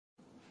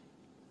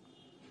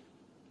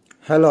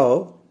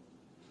Hello,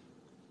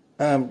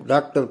 I am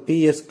Dr.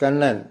 P.S.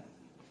 Kannan,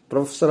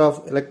 Professor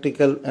of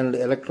Electrical and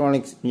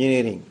Electronics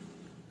Engineering,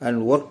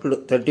 and worked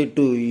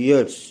 32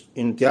 years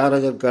in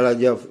Tyagarajar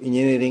College of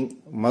Engineering,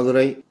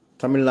 Madurai,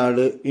 Tamil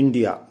Nadu,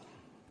 India.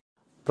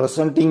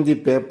 Presenting the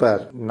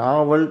paper,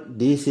 Novel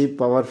DC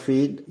Power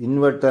Feed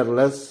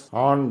Inverter-Less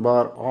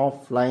On-Bar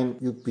Off-Line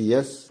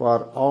UPS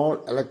for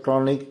all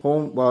electronic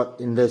home or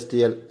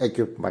industrial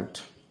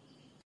equipment.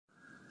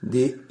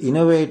 The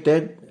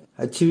innovated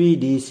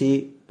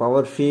HVDC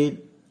Power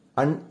Feed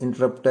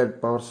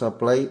Uninterrupted Power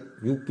Supply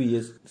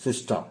UPS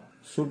system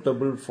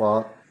suitable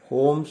for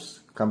homes,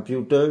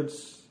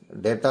 computers,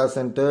 data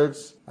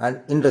centers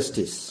and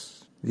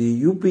industries.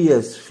 The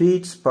UPS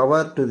feeds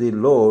power to the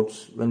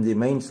loads when the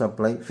main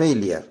supply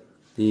failure.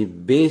 The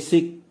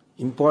basic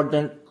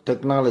important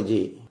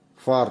technology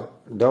for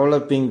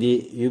developing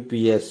the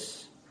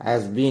UPS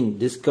has been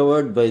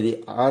discovered by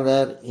the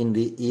author in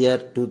the year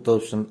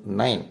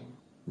 2009.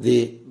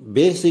 The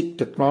basic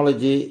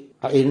technology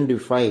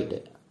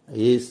identified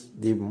is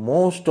the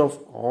most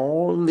of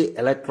all the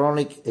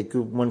electronic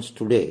equipments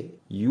today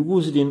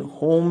used in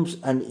homes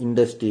and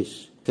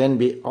industries can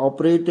be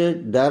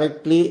operated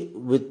directly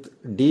with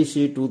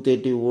DC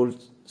 230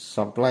 volts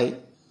supply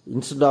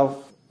instead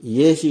of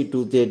AC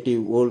 230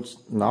 volts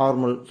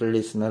normal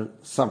traditional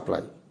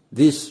supply.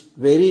 This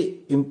very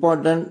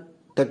important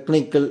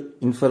technical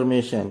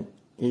information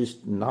is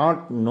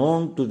not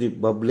known to the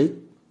public,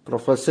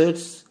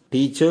 professors,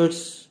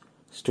 teachers,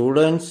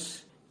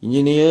 students,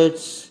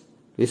 engineers,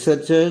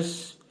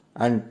 researchers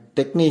and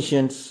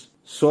technicians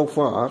so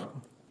far,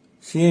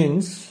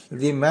 since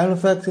the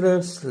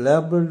manufacturers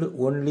labeled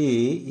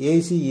only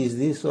AC is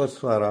the source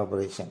for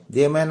operation.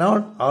 They may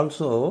not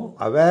also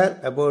aware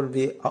about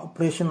the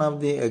operation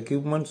of the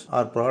equipments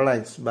or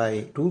products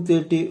by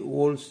 230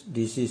 volts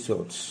DC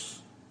source.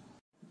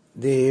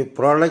 The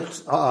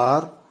products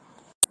are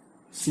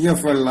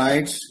CFL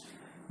lights,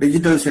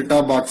 digital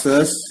set-top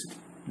boxes,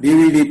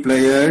 DVD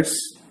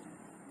players,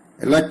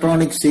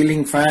 electronic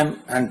ceiling fan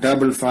and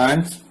table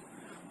fans,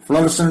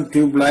 fluorescent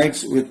tube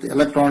lights with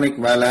electronic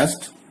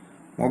ballast,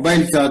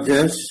 mobile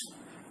chargers,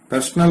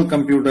 personal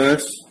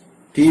computers,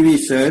 TV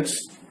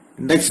sets,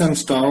 induction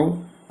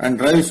stove and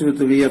drives with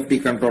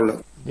VFD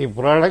controller. The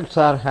products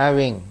are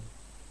having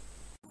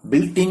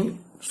built-in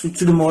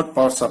switched mode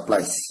power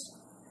supplies.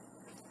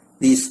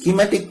 The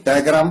schematic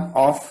diagram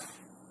of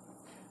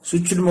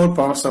switched mode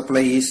power supply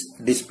is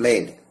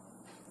displayed.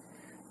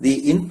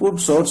 The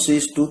input source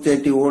is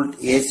 230 volt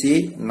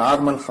AC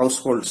normal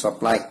household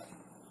supply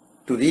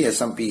to the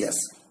SMPS.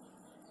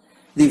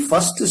 The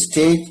first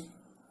stage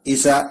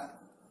is a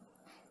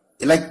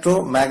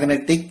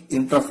electromagnetic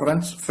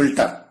interference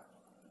filter.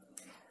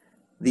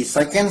 The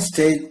second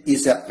stage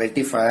is a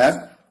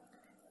rectifier.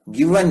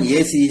 Given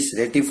AC is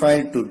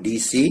rectified to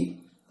DC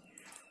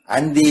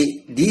and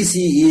the DC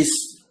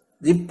is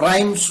the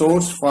prime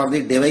source for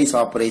the device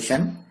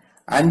operation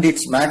and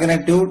its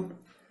magnitude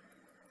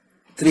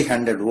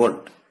 300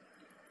 volt.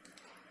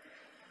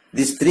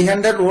 This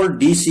 300 volt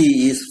DC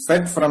is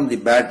fed from the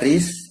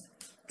batteries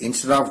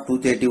instead of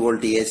 230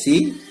 volt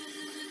AC.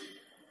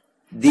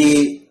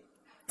 The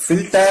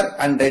filter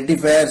and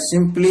rectifier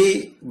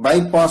simply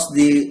bypass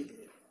the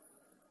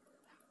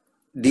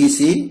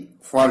DC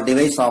for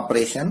device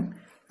operation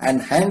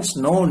and hence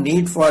no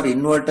need for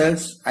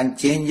inverters and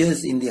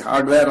changes in the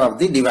hardware of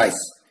the device.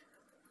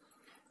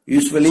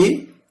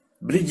 Usually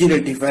bridge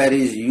rectifier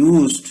is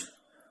used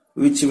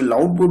which will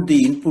output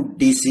the input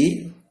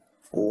DC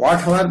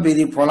whatever be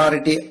the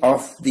polarity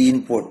of the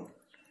input.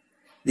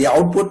 The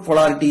output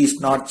polarity is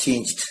not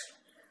changed.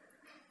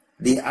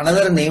 The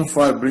another name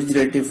for bridge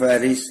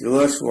rectifier is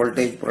reverse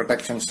voltage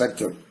protection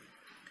circuit.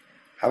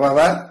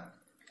 However,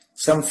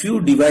 some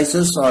few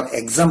devices are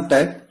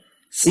exempted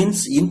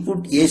since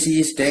input AC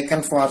is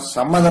taken for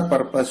some other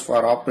purpose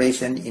for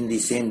operation in the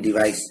same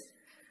device.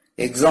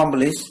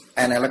 Example is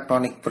an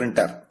electronic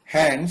printer.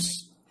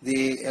 Hence,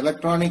 the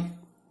electronic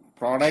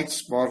products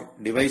for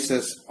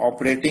devices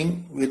operating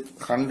with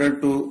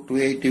 100 to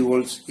 280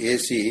 volts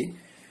AC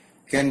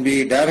can be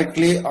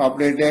directly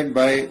operated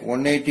by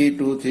 180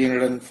 to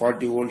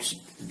 340 volts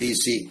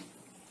DC.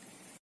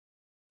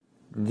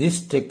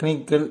 This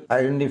technical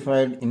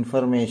identified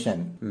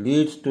information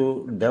leads to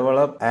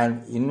develop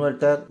an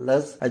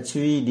inverter-less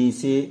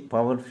HVDC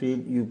power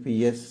feed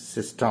UPS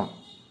system.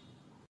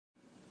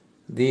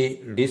 The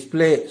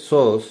display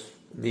shows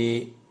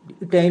the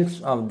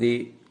details of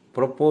the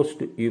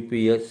proposed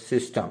UPS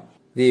system.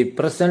 The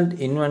present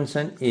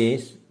invention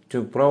is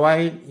to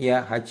provide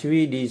a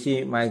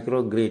HVDC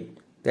microgrid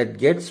that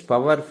gets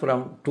power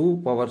from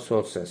two power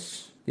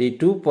sources. The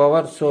two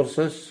power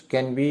sources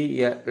can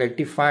be a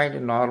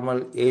rectified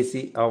normal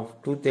AC of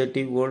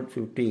 230 volt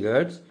 50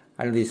 Hz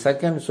and the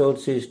second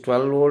source is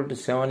 12 volt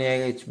 7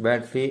 Ah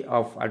battery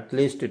of at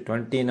least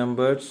 20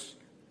 numbers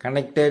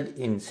connected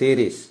in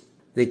series.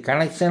 The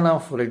connection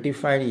of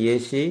rectified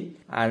AC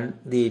and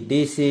the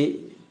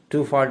DC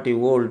 240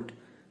 volt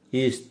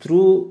is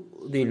through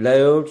the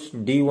diodes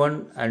D1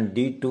 and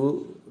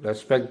D2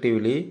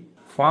 respectively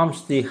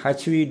forms the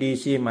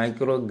HVDC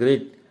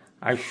microgrid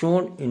as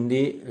shown in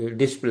the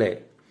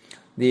display.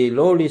 The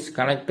load is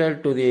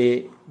connected to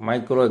the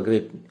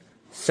microgrid.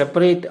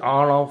 Separate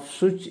on-off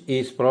switch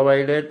is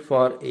provided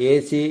for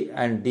AC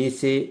and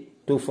DC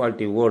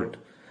 240 volt.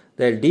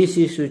 The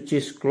DC switch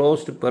is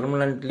closed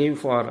permanently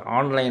for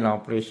online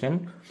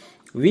operation,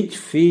 which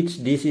feeds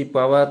DC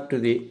power to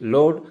the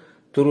load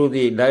through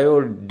the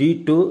diode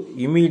D2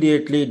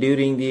 immediately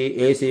during the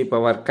AC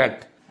power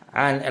cut.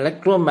 An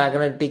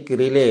electromagnetic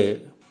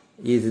relay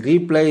is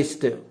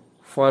replaced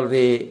for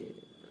the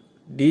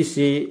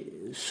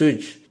DC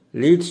switch,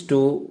 leads to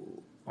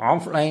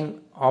offline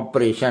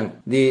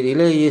operation. The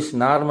relay is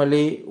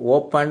normally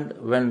opened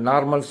when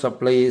normal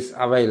supply is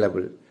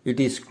available. It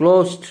is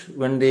closed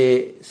when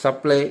the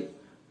supply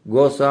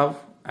goes off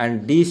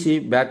and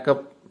DC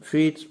backup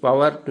feeds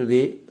power to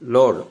the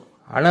load.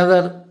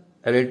 Another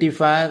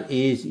rectifier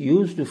is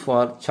used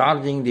for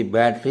charging the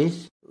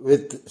batteries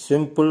with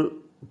simple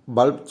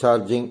bulb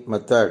charging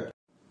method.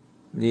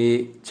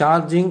 The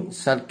charging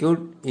circuit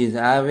is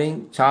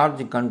having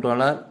charge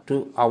controller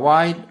to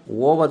avoid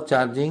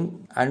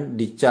overcharging and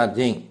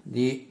discharging.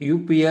 The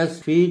UPS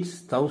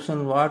feeds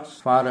 1000 watts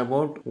for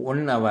about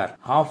 1 hour.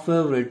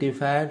 Half-wave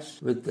rectifiers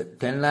with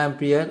 10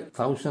 ampere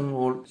 1000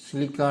 volt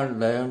silicon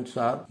diodes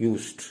are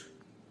used.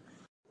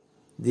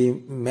 The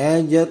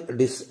major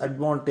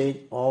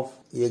disadvantage of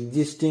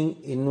existing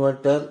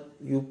inverter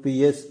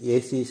UPS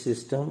AC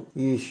system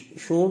is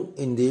shown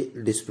in the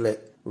display.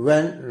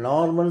 When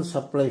normal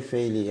supply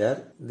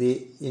failure,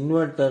 the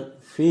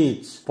inverter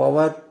feeds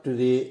power to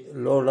the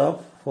load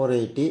of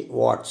 480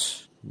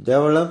 watts,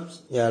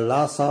 develops a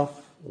loss of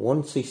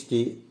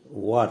 160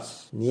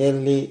 watts,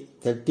 nearly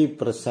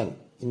 30%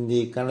 in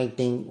the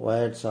connecting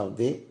wires of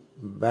the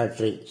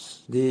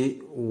batteries.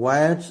 The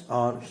wires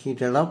are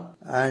heated up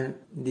and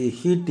the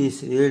heat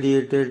is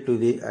radiated to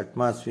the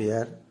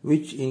atmosphere,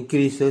 which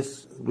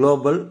increases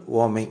global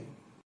warming.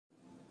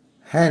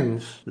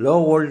 Hence,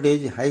 low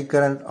voltage high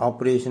current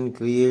operation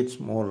creates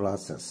more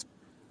losses.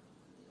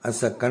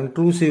 As a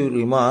conclusive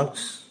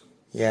remarks,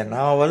 a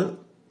novel,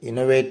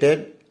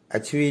 innovated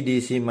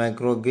HVDC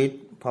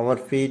microgrid power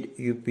feed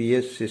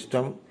UPS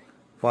system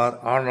for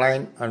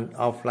online and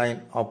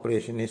offline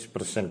operation is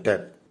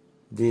presented.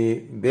 The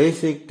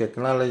basic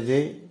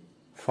technology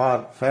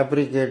for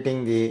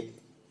fabricating the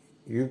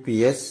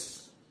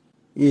UPS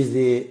is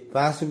the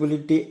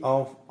possibility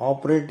of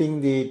operating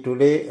the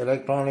today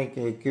electronic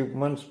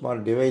equipments or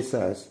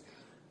devices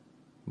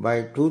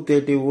by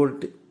 230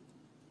 volt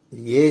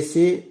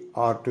AC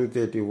or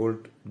 230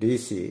 volt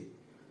DC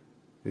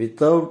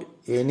without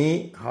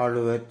any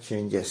hardware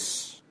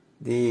changes.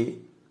 The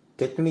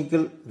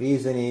technical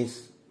reason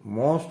is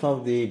most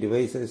of the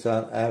devices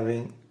are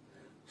having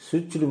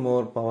switched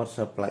mode power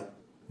supply.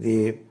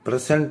 The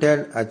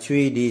presented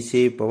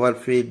HVDC power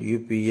feed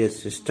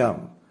UPS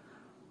system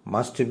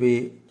must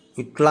be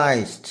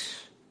utilized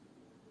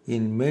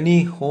in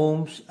many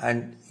homes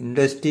and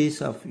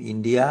industries of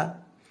India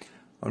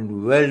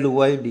and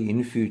worldwide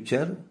in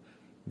future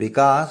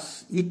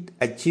because it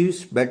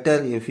achieves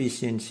better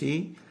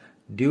efficiency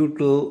due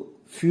to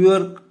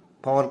fewer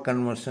power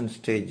conversion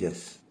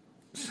stages,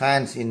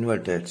 sans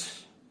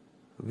inverters,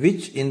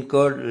 which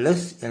incurred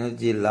less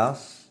energy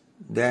loss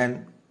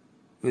than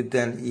with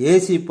an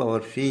AC power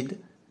feed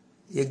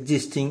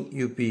existing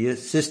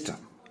UPS system.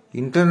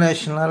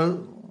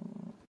 International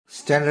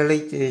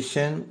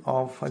standardization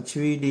of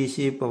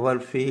HVDC power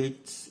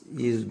feeds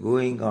is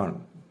going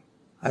on.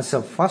 As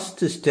a first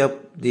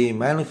step, the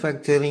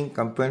manufacturing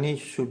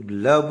companies should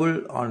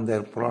label on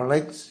their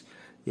products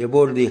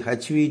about the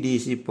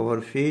HVDC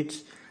power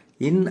feeds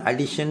in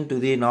addition to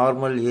the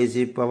normal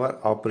AC power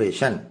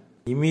operation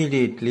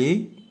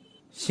immediately,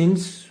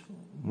 since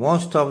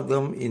most of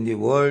them in the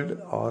world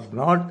are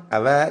not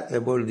aware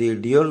about the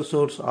dual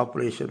source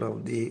operation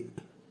of the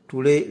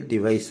today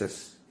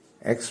devices.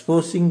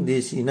 Exposing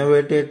this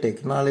innovative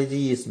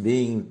technology is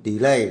being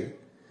delayed.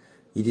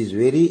 It is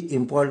very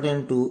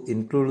important to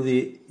include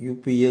the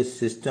UPS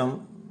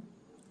system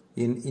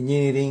in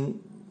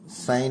engineering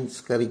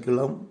science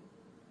curriculum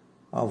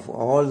of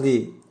all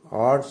the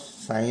arts,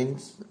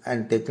 science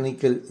and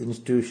technical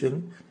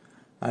institutions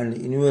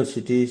and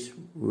universities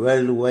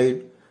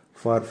worldwide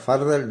for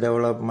further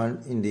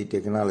development in the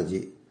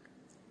technology.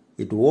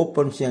 It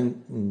opens a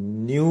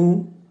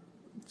new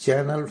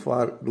channel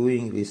for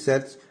doing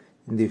research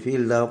in the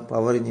field of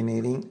power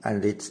engineering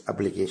and its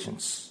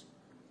applications.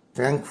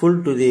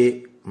 Thankful to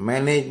the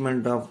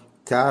management of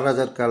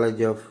Tyagaraja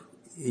College of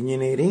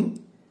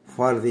Engineering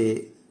for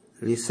the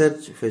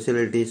research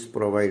facilities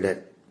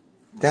provided.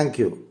 Thank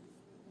you.